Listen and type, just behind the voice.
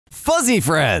Fuzzy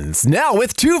friends, now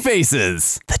with two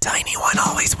faces. The tiny one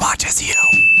always watches you.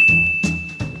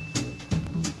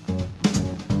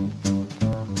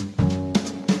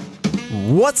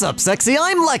 What's up, sexy?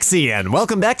 I'm Lexi, and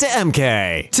welcome back to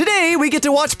EmKay. Today, we get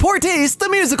to watch Poor Taste the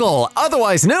Musical,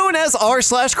 otherwise known as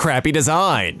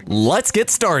r/Crappydesign. Let's get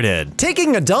started.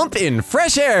 Taking a dump in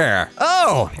fresh air.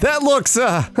 Oh, that looks,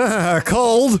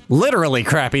 cold. Literally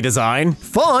crappy design.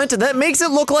 Font that makes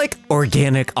it look like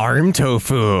organic arm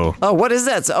tofu. Oh, what is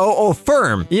that? Oh,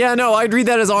 firm. Yeah, no, I'd read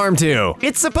that as arm too.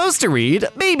 It's supposed to read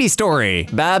baby story.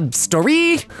 Bab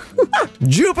story?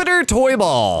 Jupiter toy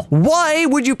ball. Why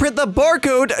would you print the barcode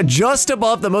just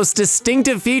above the most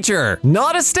distinctive feature?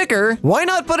 Not a sticker. Why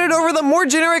not put it over the more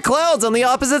generic clouds on the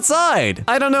opposite side?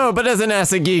 I don't know, but as an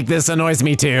acid geek, this annoys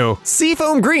me too.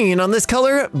 Seafoam green on this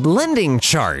color blending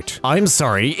chart. I'm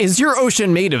sorry, is your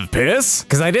ocean made of piss?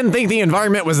 Because I didn't think the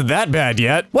environment was that bad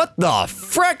yet. What the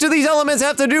frack do these elements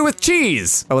have to do with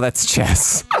cheese? Oh, that's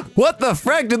chess. What the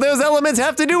frack do those elements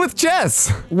have to do with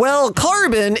chess? Well,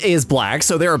 carbon is black,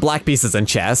 so there are black pieces in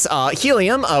chess.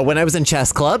 Helium, when I was in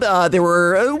chess club, there were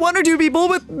one or two people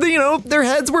with, their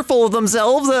heads were full of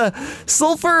themselves.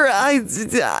 Sulfur,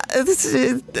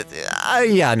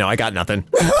 yeah, no, I got nothing.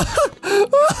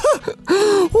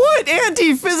 What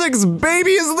anti-physics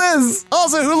baby is this?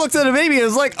 Also, who looks at a baby and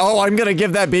is like, oh, I'm gonna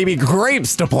give that baby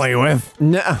grapes to play with?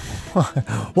 No.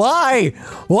 Why?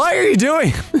 Why are you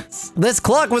doing this? This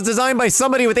clock was designed by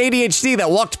somebody with ADHD that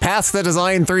walked past the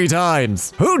design 3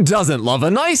 times. Who doesn't love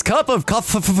a nice cup of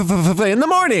in the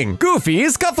morning?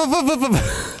 Goofy's cup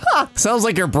Sounds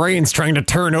like your brain's trying to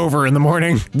turn over in the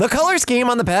morning. The color scheme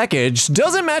on the package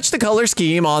doesn't match the color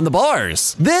scheme on the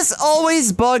bars. This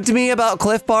always bugged me about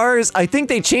Cliff Bars. I think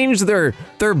they changed their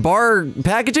bar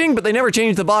packaging, but they never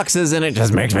changed the boxes, and it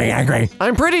just makes me angry.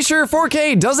 I'm pretty sure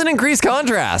 4K doesn't increase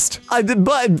contrast. But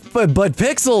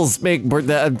pixels make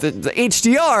the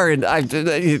HDR,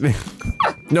 and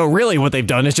no, really what they've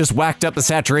done is just whacked up the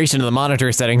saturation of the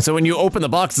monitor setting, so when you open the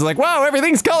box, it's like, wow,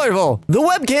 everything's colorful. The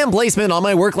webcam placement on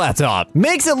my work laptop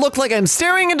makes it look like I'm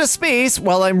staring into space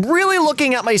while I'm really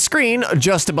looking at my screen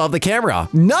just above the camera.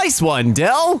 Nice one,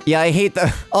 Dell. Yeah, I hate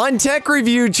on tech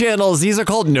review channels, these are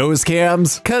called nose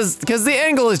cams, cause the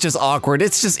angle is just awkward.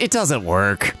 It doesn't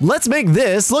work. Let's make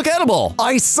this look edible.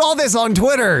 I saw this on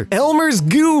Twitter. Elmer's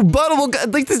goo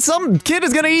buttable, like some kid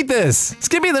is gonna eat this. It's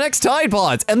gonna be the next Tide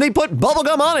Pods, and they put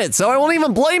bubblegum on it, so I won't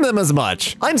even blame them as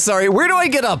much. I'm sorry, where do I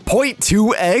get a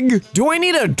 0.2 egg? Do I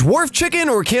need a dwarf chicken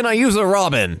or can I use a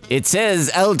robin? It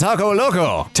says El Taco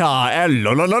Loco.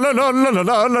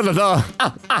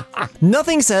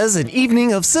 Nothing says an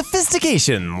evening of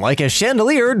sophistication like a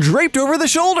chandelier draped over the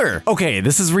shoulder. Okay,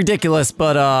 this is ridiculous,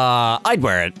 but I'd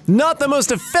wear it. Not the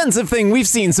most offensive thing we've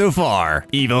seen so far.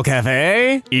 Evil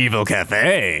Cafe? Evil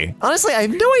Cafe. Honestly, I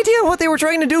have no idea what they were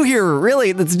trying to do here,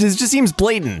 really. This just seems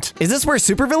blatant. Is this where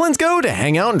supervillains go to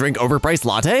hang out and drink overpriced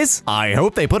lattes? I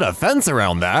hope they put a fence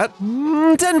around that.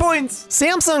 10 points.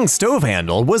 Samsung's stove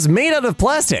handle was made out of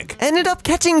plastic, ended up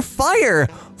catching fire.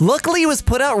 Luckily, it was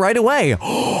put out right away.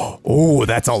 Oh,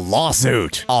 that's a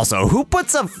lawsuit. Also, who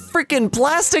puts a freaking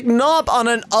plastic knob on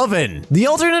an oven? The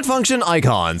alternate function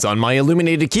icons on my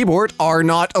illuminated keyboard are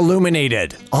not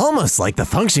illuminated. Almost like the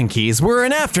function keys were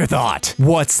an afterthought.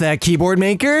 What's that, keyboard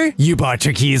maker? You bought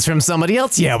your keys from somebody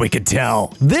else? Yeah, we could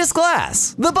tell. This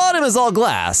glass, the bottom is all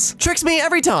glass, tricks me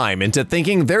every time into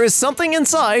thinking there is something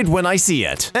inside when I see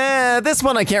it. This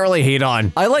one I can't really hate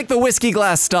on. I like the whiskey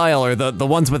glass style, or the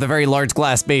ones with a very large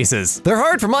glass bases. They're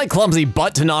hard for my clumsy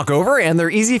butt to knock over, and they're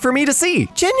easy for me to see.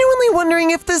 Genuinely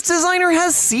wondering if this designer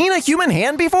has seen a human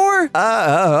hand before?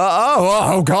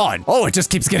 Oh god. Oh, it just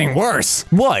keeps getting worse.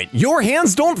 What, your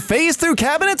hands don't phase through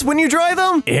cabinets when you dry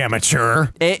them? Amateur.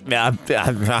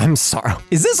 I'm sorry.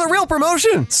 Is this a real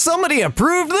promotion? Somebody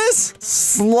approved this?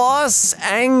 Sloss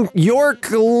Ang York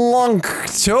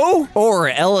Longto? Or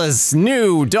Ella's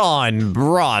New Dawn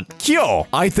Brought Kyo?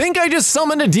 I think I just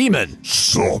summoned a demon.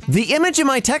 So. The image in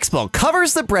my textbook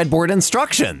covers the breadboard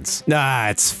instructions.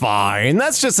 It's fine.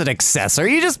 That's just an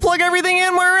accessory. You just plug everything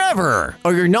in wherever. Oh,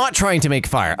 you're not trying to make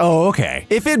fire. Oh, okay.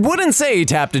 If it wouldn't say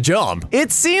tap to jump,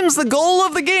 it seems the goal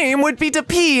of the game would be to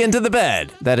pee into the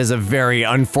bed. That is a very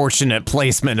unfortunate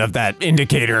placement of that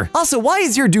indicator. Also, why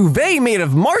is your duvet made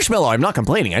of marshmallow? I'm not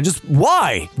complaining.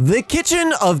 Why? The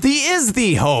kitchen of the is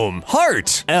the home.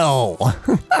 Heart. L.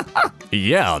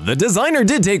 Yeah, the designer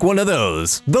did take one of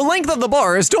those. The length of the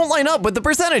bars don't line up with the the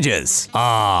percentages.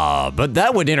 But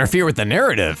that would interfere with the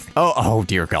narrative. Oh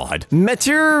dear God.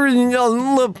 Material.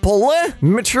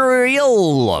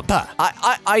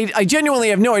 I genuinely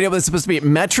have no idea what it's supposed to be.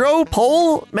 Metro?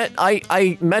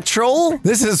 Metro?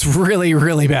 This is really,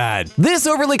 really bad. This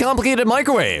overly complicated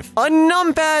microwave. A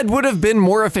numpad would have been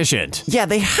more efficient. Yeah,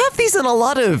 they have these in a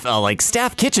lot of like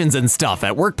staff kitchens and stuff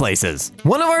at workplaces.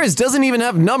 One of ours doesn't even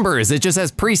have numbers. It just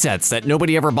has presets that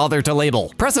nobody ever bothered to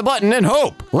label. Press a button and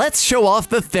hope. Let's show off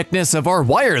the thickness of our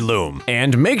wire loom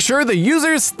and make sure the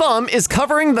user's thumb is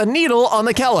covering the needle on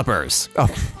the calipers. Oh.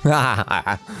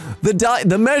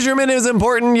 The measurement is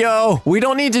important, yo. We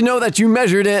don't need to know that you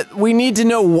measured it. We need to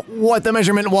know what the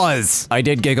measurement was. I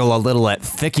did giggle a little at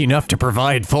thick enough to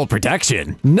provide full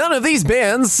protection. None of these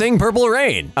bands sing Purple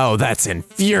Rain. Oh, that's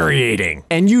infuriating.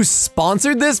 And you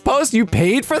sponsored this post? You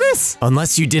paid for this?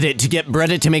 Unless you did it to get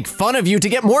Reddit to make fun of you to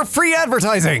get more free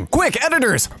advertising. Quick,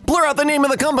 editors, blur out the name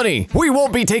of the company. We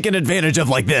won't be taken advantage of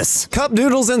like this. Cup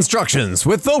Noodles instructions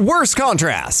with the worst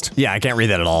contrast. Yeah, I can't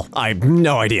read that at all. I have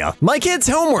no idea. My kid's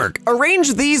homework.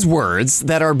 Arrange these words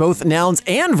that are both nouns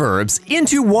and verbs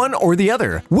into one or the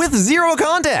other with zero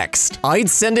context. I'd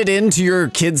send it into your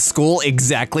kid's school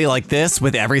exactly like this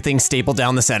with everything stapled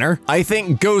down the center. I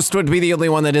think ghost would be the only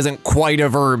one that isn't quite a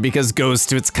verb because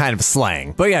ghost, it's kind of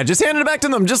slang. But yeah, just hand it back to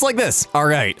them just like this. All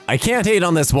right, I can't hate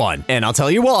on this one. And I'll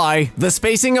tell you why. The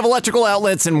spacing of electrical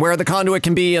outlets and where the conduit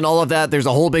can be and all of that, there's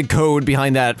a whole big code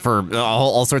behind that for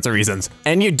all sorts of reasons.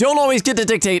 And you don't always get to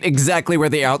dictate exactly where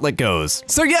the outlet goes.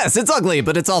 So yes, it's ugly,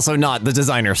 but it's also not the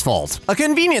designer's fault. A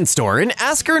convenience store in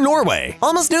Asker, Norway.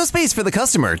 Almost no space for the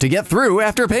customer to get through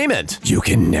after payment. You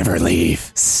can never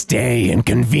leave. Stay in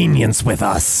convenience with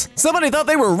us. Somebody thought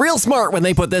they were real smart when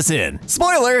they put this in.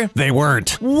 Spoiler, they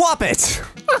weren't. Whop it.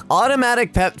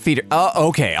 Automatic pet feeder.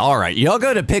 Okay, all right. Y'all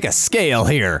gotta pick a scale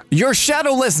here. Your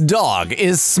shadowless dog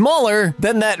is smaller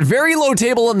than that very low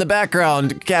table in the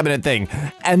background cabinet thing.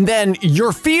 And then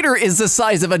your feeder is the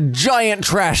size of a giant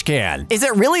trash can. Is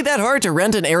it really that hard to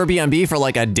rent an Airbnb for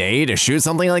like a day to shoot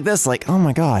something like this? Like, oh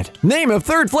my God. Name of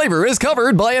third flavor is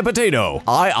covered by a potato.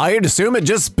 I'd assume it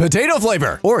just potato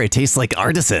flavor. Or it tastes like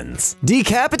artisans.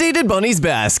 Decapitated bunny's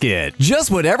basket.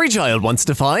 Just what every child wants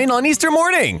to find on Easter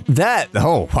morning.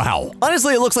 Oh wow.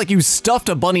 Honestly, it looks like you stuffed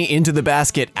a bunny into the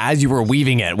basket as you were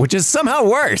weaving it, which is somehow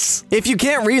worse. If you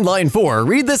can't read line 4,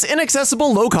 read this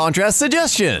inaccessible low contrast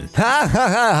suggestion. Ha ha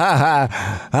ha ha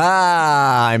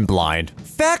ha. I'm blind.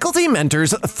 Faculty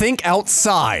mentors think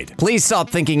outside. Please stop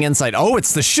thinking inside. Oh,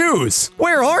 it's the shoes.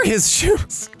 Where are his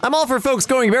shoes? I'm all for folks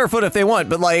going barefoot if they want,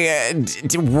 but like,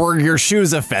 were your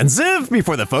shoes offensive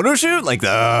before the photo shoot? Like,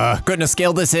 couldn't have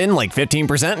scaled this in like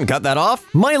 15% and cut that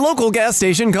off? My local gas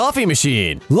station coffee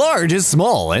machine. Large is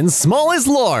small and small is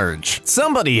large.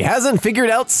 Somebody hasn't figured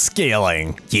out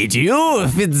scaling.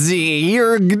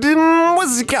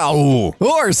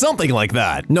 Or something like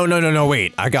that. No,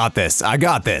 wait. I got this.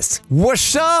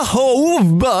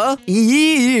 Washahovba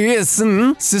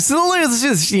Yesen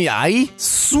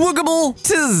Swugable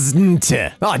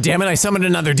Tiznt. Aw, damn it, I summoned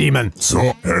another demon.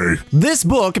 So, hey. This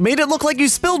book made it look like you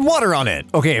spilled water on it.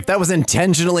 Okay, if that was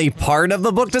intentionally part of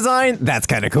the book design, that's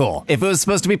kind of cool. If it was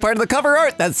supposed to be part of the cover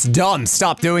art, that's dumb.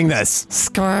 Stop doing this.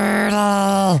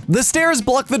 Squirtle. The stairs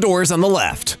block the doors on the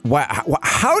left. Wow,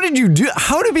 how do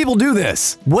people do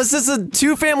this? Was this a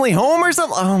two-family home or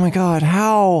something? Oh my God,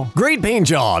 how? Great paint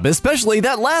job, especially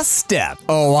that last step.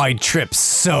 Oh, I tripped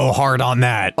so hard on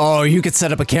that. Oh, you could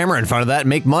set up a camera in front of that and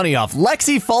make money off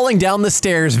Lexi falling down the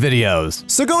stairs videos.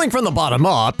 So going from the bottom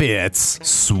up, it's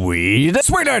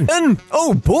Sweden. And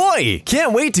oh boy,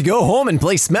 can't wait to go home and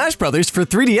play Smash Brothers for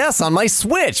 3DS on my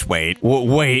Switch. Wait,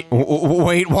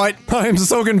 what? I'm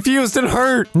so confused and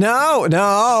hurt. No.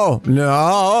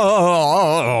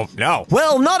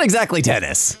 Well, not exactly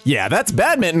tennis. Yeah, that's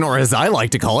badminton, or as I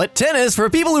like to call it, tennis for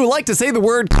people who like to say the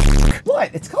word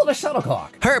What? It's called a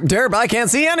shuttlecock. Herp derp, I can't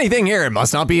see anything here. It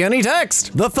must not be any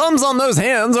text. The thumbs on those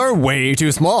hands are way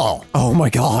too small. Oh my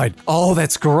God. Oh,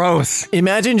 that's gross.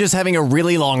 Imagine just having a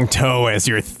really long toe as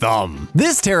your thumb.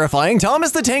 This terrifying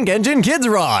Thomas the Tank Engine kids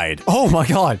ride. Oh my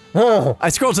God. Oh. I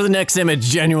scroll to the next image,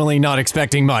 genuinely not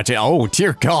expecting much. Oh,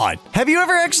 dear God. Have you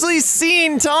ever actually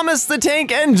seen Thomas the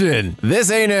Tank Engine? This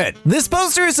ain't it. This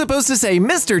poster is supposed to say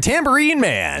Mr. Tambourine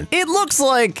Man. It looks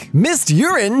like Mist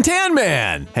Urine Tan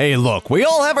Man. Hey, look. look, we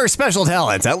all have our special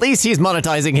talents. At least he's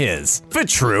monetizing his.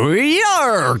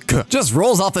 Vitruyark! Just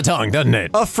rolls off the tongue, doesn't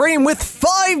it? A frame with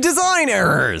 5 design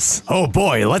errors. Oh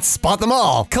boy, let's spot them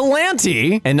all.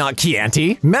 Calanti, and not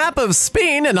Chianti. Map of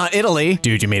Spain and not Italy.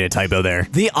 Dude, you made a typo there.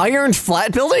 The Iron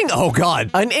Flat Building? Oh god.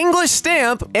 An English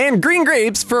stamp and green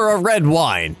grapes for a red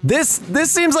wine. This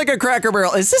seems like a Cracker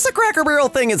Barrel. Is this a Cracker Barrel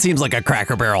thing? It seems like a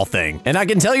Cracker Barrel thing. And I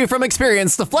can tell you from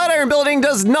experience, the Flatiron Building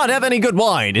does not have any good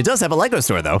wine. It does have a Lego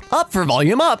store though. Up for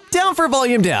volume up, down for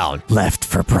volume down. Left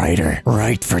for brighter,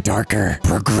 right for darker.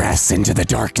 Progress into the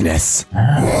darkness.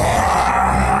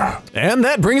 And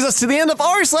that brings us to the end of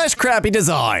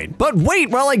r/Crappydesign. But wait,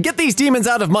 while I get these demons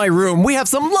out of my room, we have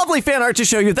some lovely fan art to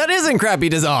show you that isn't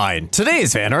Crappydesign.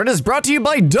 Today's fan art is brought to you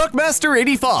by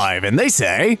Duckmaster85, and they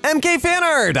say, EmKay fan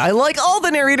art, I like all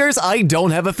the narrators, I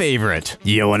don't have a favorite.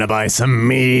 You wanna buy some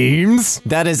memes?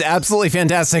 That is absolutely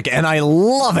fantastic, and I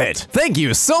love it. Thank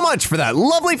you so much for that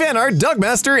lovely fan art,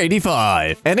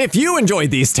 Duckmaster85. And if you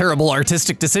enjoyed these terrible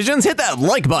artistic decisions, hit that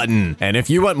like button. And if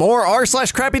you want more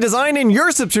r/Crappydesign in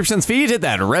your subscriptions feed, hit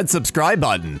that red subscribe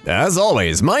button. As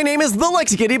always, my name is the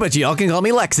Lexi Kitty, but y'all can call me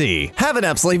Lexi. Have an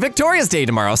absolutely victorious day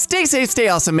tomorrow. Stay safe, stay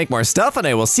awesome, make more stuff, and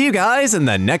I will see you guys in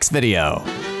the next video.